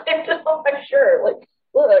what I did on my shirt. Like,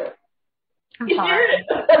 look. I'm sorry.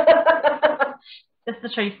 It's the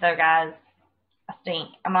truth though, guys. I stink.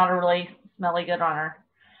 I'm not a really smelly good runner.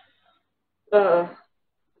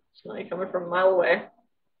 Smelly coming from a mile away.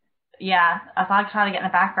 Yeah, I thought I'd try to get in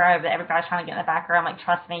the back row, but everybody's trying to get in the back row. I'm like,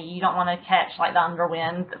 trust me, you don't want to catch like the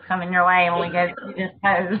underwind that's coming your way when we go to this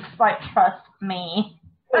coast. Like, trust me.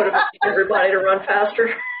 Motivate everybody to run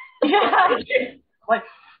faster. Yeah. Like,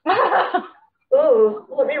 oh,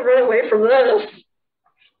 let me run away from this.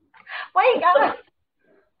 Wait, guys.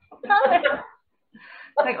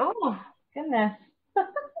 Like, oh, goodness.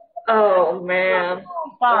 Oh man.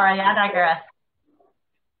 Sorry, I digress.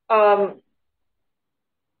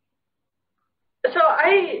 So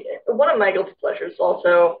one of my guilty pleasures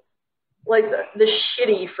also like the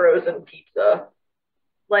shitty frozen pizza,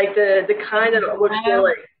 like the kind of what you say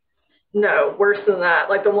like no worse than that,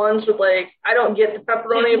 like the ones with like I don't get the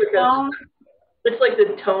pepperoni because it's like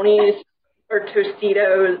the Tonys or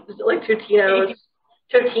Tostitos, like Totinos,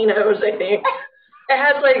 I think. It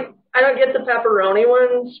has like I don't get the pepperoni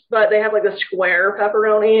ones, but they have like the square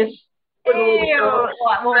pepperonis. Ew,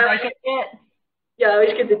 what bacon it? Yeah, I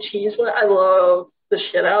always get the cheese one. I love the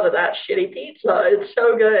shit out of that shitty pizza. It's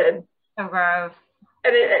so good. So gross.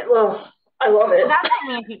 And well, I love it. That's like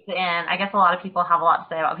me and Pizza Inn. I guess a lot of people have a lot to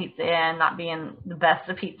say about Pizza Inn not being the best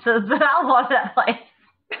of pizzas, but I love that place.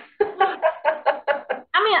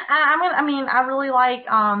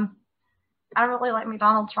 I really like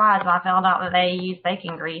McDonald's fries, and I found out that they use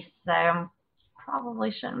bacon grease, so I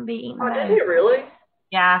probably shouldn't be eating those. Did they really?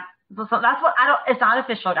 Yeah. So that's what I don't. It's not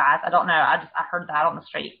official, guys. I don't know. I heard that on the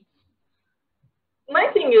street. My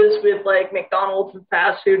thing is with like McDonald's and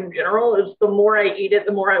fast food in general is the more I eat it,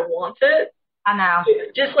 the more I want it. I know.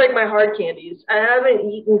 Just like my hard candies. I haven't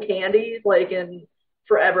eaten candy like in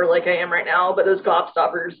forever like I am right now, but those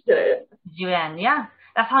Gobstoppers did it. Yeah.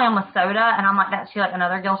 That's how I am with soda, and I'm like, that's like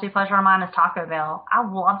another guilty pleasure of mine is Taco Bell. I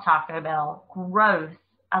love Taco Bell. Gross.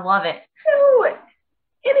 I love it.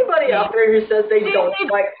 Anybody out there who says they don't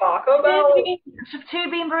like Taco Bell?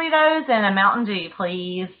 2 bean burritos and a Mountain Dew,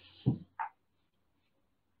 please.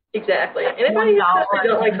 Exactly. Anybody who says they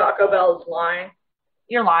don't like Taco Bell is lying.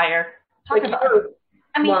 You're a liar. Taco Bell.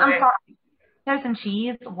 I'm sorry. Toast and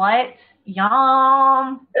cheese. What?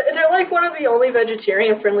 Yum. They're like one of the only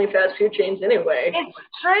vegetarian-friendly fast food chains anyway. It's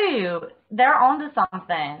true. They're onto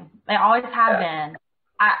something. They always have been.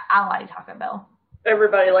 I like Taco Bell.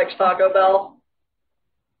 Everybody likes Taco Bell.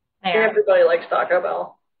 There. Everybody likes Taco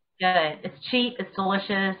Bell. Good. It's cheap. It's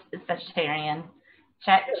delicious. It's vegetarian.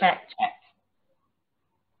 Check. That's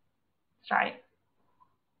right.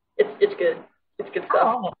 It's good. It's good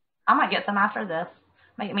stuff. I might get some after this.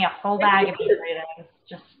 Make me a whole bag of burritos.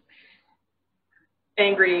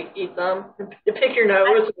 angry, eat them. You pick your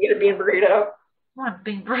nose and eat a bean burrito. I want a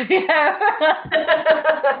bean burrito.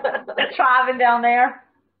 Driving down there.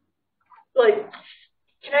 Like,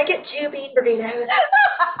 can I get 2 bean burritos?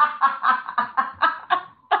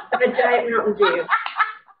 And a Diet Mountain Dew.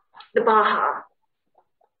 The Baja.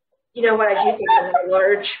 You know what I do think of a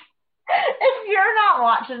large? If you're not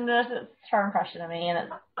watching this, it's her impression of me, and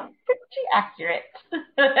it's pretty accurate.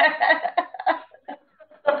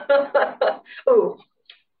 Oh,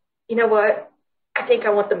 you know what? I think I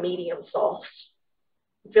want the medium sauce.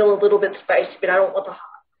 Feel a little bit spicy, but I don't want the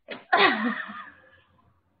hot.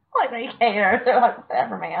 Like they care. They're like,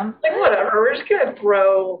 whatever, man. Like, whatever. We're just going to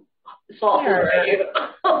throw sauces at you.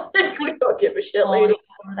 We don't give a shit, lady.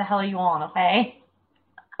 Whatever the hell you want, okay?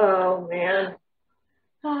 Oh, man.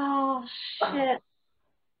 Oh, shit.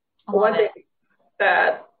 One thing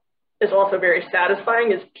that is also very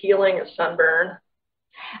satisfying is peeling a sunburn.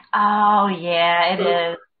 Oh, yeah, it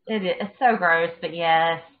is. It is. It's so gross, but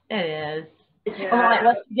yes, it is. Yeah. Like,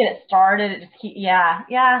 once you get it started, it just keeps,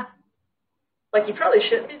 yeah. Like, you probably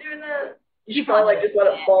shouldn't be doing that. You should probably, like, just let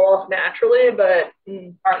it fall off naturally, but...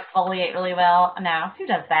 Or exfoliate really well. No, who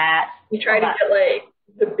does that? You try to get, like,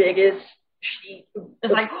 the biggest sheet.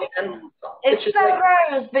 It's like, it's just so like,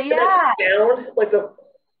 gross, but yeah. Down, like,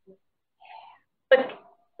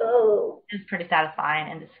 oh. It's pretty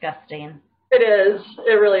satisfying and disgusting. It is.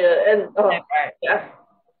 It really is. And, yeah.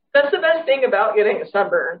 That's the best thing about getting a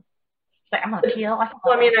sunburn. It's like, I'm going to peel.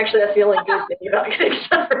 Well, I mean, actually, that's the only good thing about getting a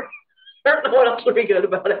sunburn. I don't know what else would be good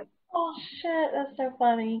about it. Oh, shit. That's so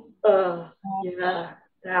funny. Yeah.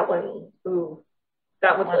 That one. Ooh.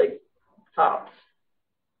 That one's, like, tops.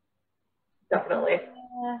 Definitely.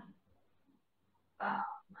 Yeah.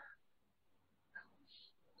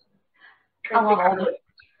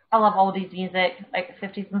 I love oldies music, like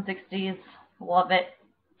 50s and 60s. Love it.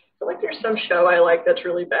 I feel like there's some show I like that's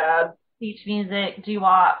really bad. Beach music,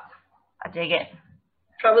 doo-wop. I dig it.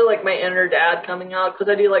 Probably like my inner dad coming out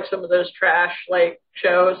because I do like some of those trash like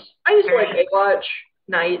shows. I used to like Baywatch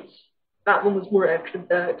Nights. That one was more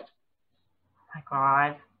action-packed. Oh my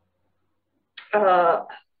God.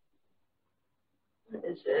 What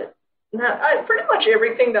is it? Pretty much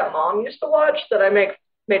everything that Mom used to watch that I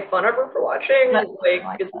made fun of her for watching,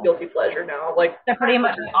 it's a guilty pleasure now. Like, so pretty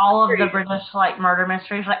much all of the British like murder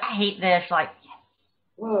mysteries. Like, I hate this. Like,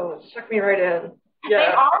 whoa, it sucked me right in.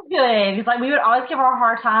 Yeah. They are good because like we would always give her a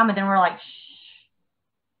hard time, and then we're like,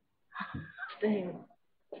 shh. Dang.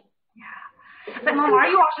 Yeah. It's like, Mom, why are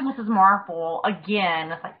you watching Mrs. Marple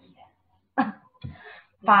again? It's like, yes.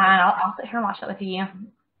 Fine, I'll sit here and watch it with you.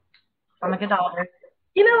 I'm a good daughter.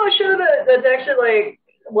 You know, a show that's actually like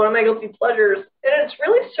one of my guilty pleasures, and it's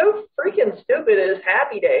really so freaking stupid, is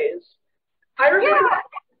Happy Days. I remember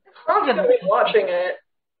constantly watching it.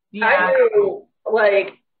 Yeah. I knew,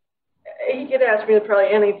 like, you could ask me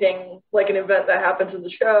probably anything, like an event that happens in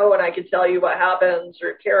the show, and I could tell you what happens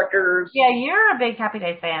or characters. Yeah, you're a big Happy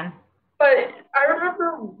Days fan. But I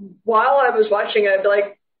remember while I was watching it, I'd be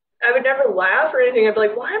like, I would never laugh or anything. I'd be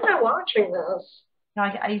like, why am I watching this? No,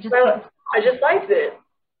 I just liked it.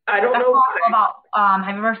 I don't know why. About,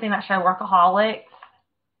 have you ever seen that show Workaholics?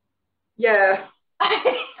 Yeah.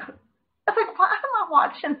 I was like, why am I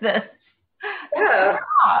watching this? Yeah.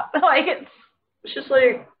 Like, it's just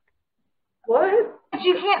like, what? But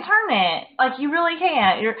you can't turn it. Like, you really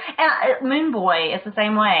can't. And Moon Boy is the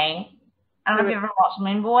same way. I don't know if you ever watched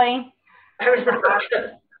Moon Boy. I haven't watched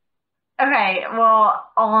it. Okay, well,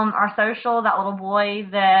 on our social, that little boy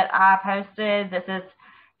that I posted,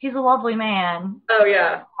 he's a lovely man. Oh,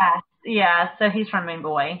 yeah. Yeah, so he's from Moon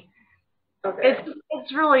Boy. Okay.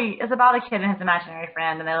 It's about a kid and his imaginary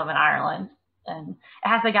friend, and they live in Ireland. And it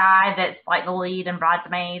has a guy that's like the lead in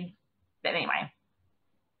Bridesmaids. But anyway.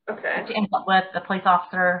 Okay. She ends up with the police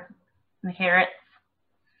officer and the carrots.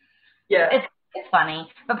 Yeah. It's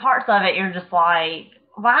funny. But parts of it, you're just like,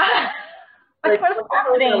 why? Like, what's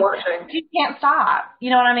happening? You can't stop.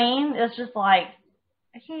 You know what I mean? It's just like,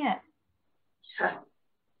 I can't. Yeah.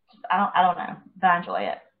 I don't know, but I enjoy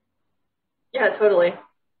it. Yeah, totally.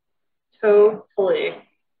 What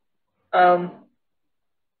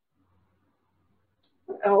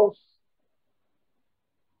else?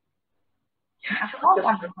 I feel like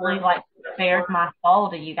I've really like bared my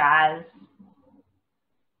soul to you guys.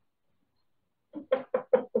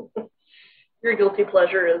 Your guilty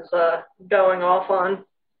pleasure is going off on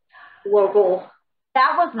local.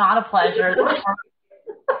 That was not a pleasure.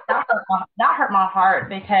 That hurt my heart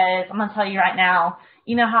because I'm gonna tell you right now.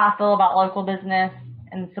 You know how I feel about local business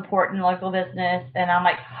and supporting local business, and I'm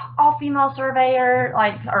like, all female surveyor,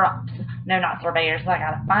 no, not surveyors. So I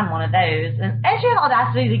gotta find one of those. And she had the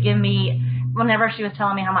audacity to give me whenever she was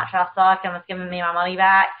telling me how much I sucked and was giving me my money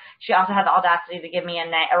back, she also had the audacity to give me a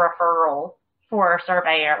referral for a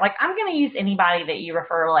surveyor. Like, I'm going to use anybody that you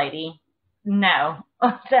refer, lady. No,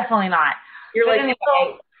 definitely not. You're like, anyway,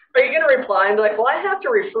 are you going to reply and be like, well, I have to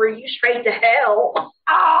refer you straight to hell? Oh,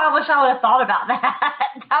 I wish I would have thought about that.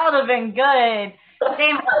 That would have been good.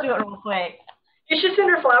 Damn, let's do it real quick. You should send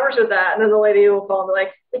her flowers with that, and then the lady will call and be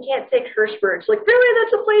like, we can't take curse words. Like, really?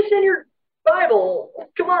 That's a place in your Bible.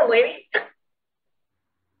 Come on, lady.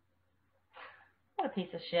 What a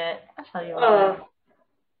piece of shit. I tell you what.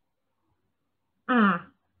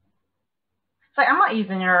 It's like, I'm not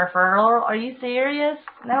using your referral. Are you serious?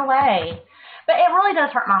 No way. But it really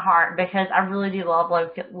does hurt my heart because I really do love I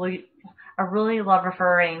really love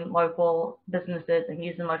referring local businesses and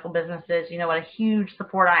using local businesses. You know what a huge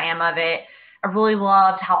support I am of it. I really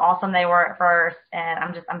loved how awesome they were at first,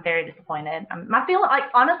 and I'm very disappointed.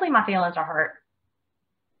 Honestly, my feelings are hurt.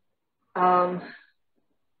 I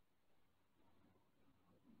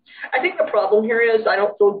think the problem here is I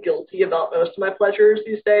don't feel guilty about most of my pleasures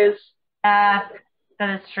these days. That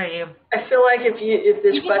is true. I feel like if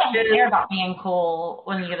this question don't care about being cool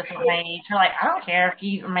when you get a certain age. You're like, I don't care if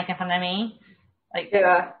you are making fun of me. Like,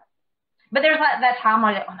 yeah. But there's that time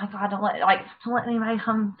where, oh my God, don't let anybody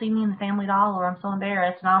come see me in the Family Dollar. I'm so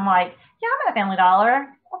embarrassed. And I'm like, yeah, I'm at a Family Dollar.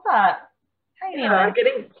 What's up? How you doing? I'm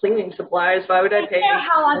getting cleaning supplies. Why would I pay? You know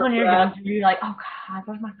how when you're going through, you're like, oh God,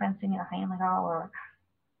 where's my friend seeing at a Family Dollar?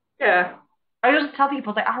 Yeah. I just tell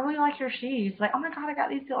people, like, I really like your shoes. Like, oh my God, I got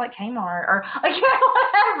these at like Kmart or like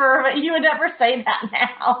whatever. But you would never say that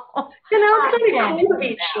now. You know, it's kind of cool to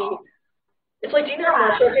be cheap. It's like, do you know how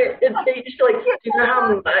much I paid? They used to like, do you know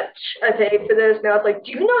how much I paid for this? Now it's like,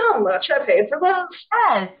 do you know how much I paid for this?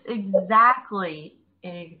 Yes, exactly.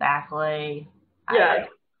 Exactly. Yeah.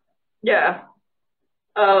 Yeah.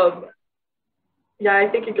 Yeah, I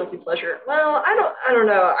think a guilty pleasure. Well, I don't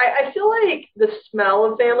know. I feel like the smell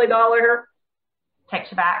of Family Dollar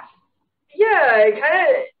takes you back. Yeah, it kind of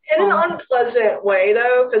in an unpleasant way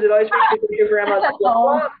though, because it always makes you think of your grandma's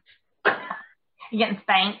flip-flops. You're getting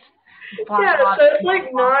spanked. Yeah, so it's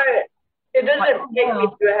like not. It doesn't take me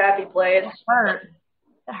to a happy place. It hurts.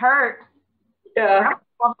 It hurts. Yeah. I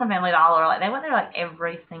love some Family Dollar. Like, they went there like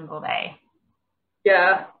every single day.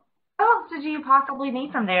 Yeah. What else did you possibly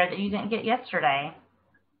need from there that you didn't get yesterday?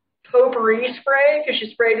 Potpourri spray, because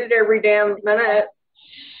she sprayed it every damn minute.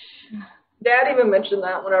 Dad even mentioned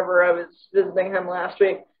that whenever I was visiting him last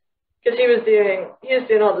week, because he was doing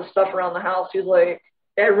all this stuff around the house. He was like,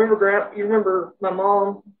 "Hey, you remember my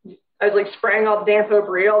mom? I was like spraying all the damn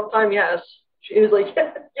potpourri all the time." Yes. She was like,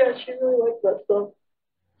 yeah, she really likes that stuff.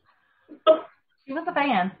 She was a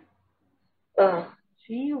fan.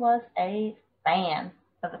 She was a fan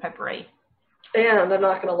of the potpourri. And I'm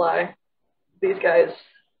not gonna lie, these guys,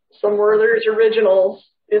 some Werther's originals.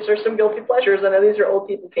 These are some guilty pleasures. I know these are old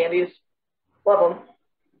people candies. Love them.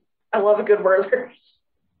 I love a good Werther's.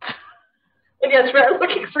 And yes, we're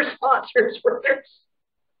looking for sponsors, Werther's.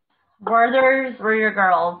 Werther's, we're your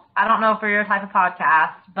girls. I don't know if we're your type of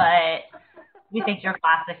podcast, but we think you're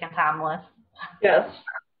classic and timeless. Yes.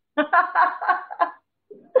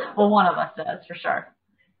 Well, one of us does, for sure.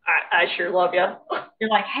 I sure love you.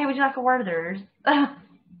 You're like, hey, would you like a Werther's?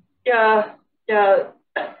 Yeah.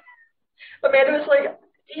 Amanda was like,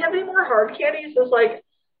 do you have any more hard candies? I was like,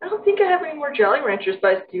 I don't think I have any more Jolly Ranchers, but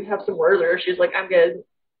I do have some Werther's. She's like, I'm good.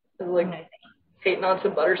 I was like, hating on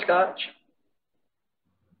some butterscotch.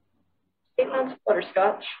 Hating on some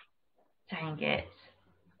butterscotch. Dang it.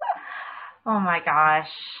 Oh my gosh.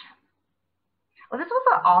 Well, this was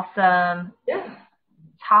an awesome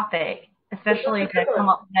topic, especially to come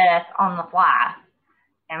up with on the fly.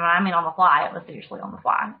 And when I mean on the fly, it was seriously on the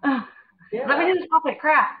fly. Yeah. Let me do this topic,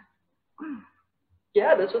 crap.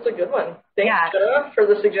 Yeah, this was a good one. Thanks, Jenna, for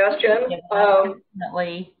the suggestion.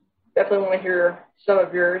 Definitely want to hear some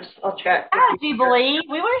of yours. I'll chat. Jubilee.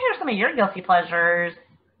 We want to hear some of your guilty pleasures.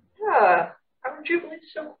 Yeah. Our Jubilee's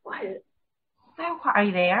so quiet. So quiet. Are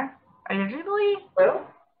you there? Are you there, Jubilee?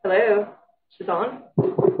 Hello. She's on.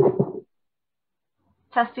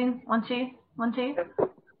 Testing. 1, 2. 1, 2.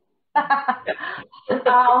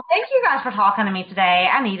 Thank you guys for talking to me today.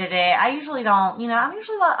 I needed it. I usually don't, I'm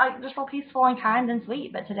usually just real peaceful and kind and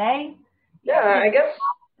sweet, but today. Yeah,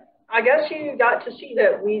 I guess you got to see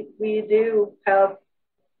that we do have.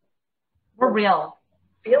 We're real.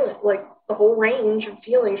 Feeling like the whole range of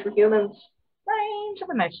feelings for humans. Range of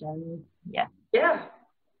emotions. Yeah. Yeah.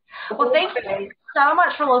 Well, thank you so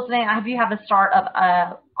much for listening. I hope you have the start of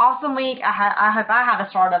an awesome week. I hope I have a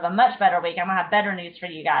start of a much better week. I'm going to have better news for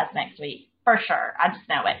you guys next week. For sure. I just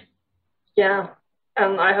know it. Yeah.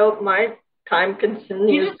 And I hope my time continues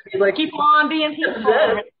You to be like, keep on being peaceful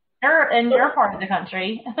in your part of the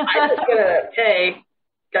country. I'm just gonna, hey,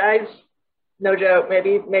 guys, no joke,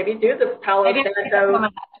 maybe do the Palo Santo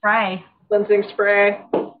spray. cleansing spray.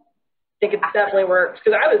 I think it definitely works,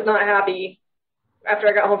 because I was not happy after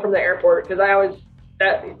I got home from the airport, because I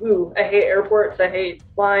hate airports, I hate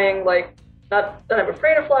flying, like, not that I'm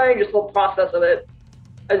afraid of flying, just the whole process of it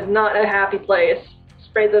is not a happy place.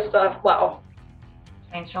 Spray this stuff, wow.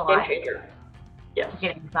 Changed your life. Game changer. Yes.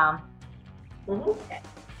 Getting some. Mm-hmm.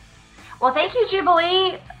 Well, thank you,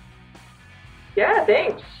 Jubilee. Yeah,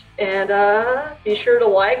 thanks. And be sure to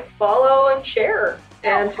like, follow, and share.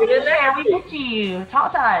 And tune in next week. We miss you.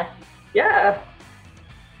 Talk to us. Yeah.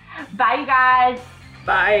 Bye, you guys.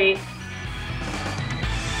 Bye.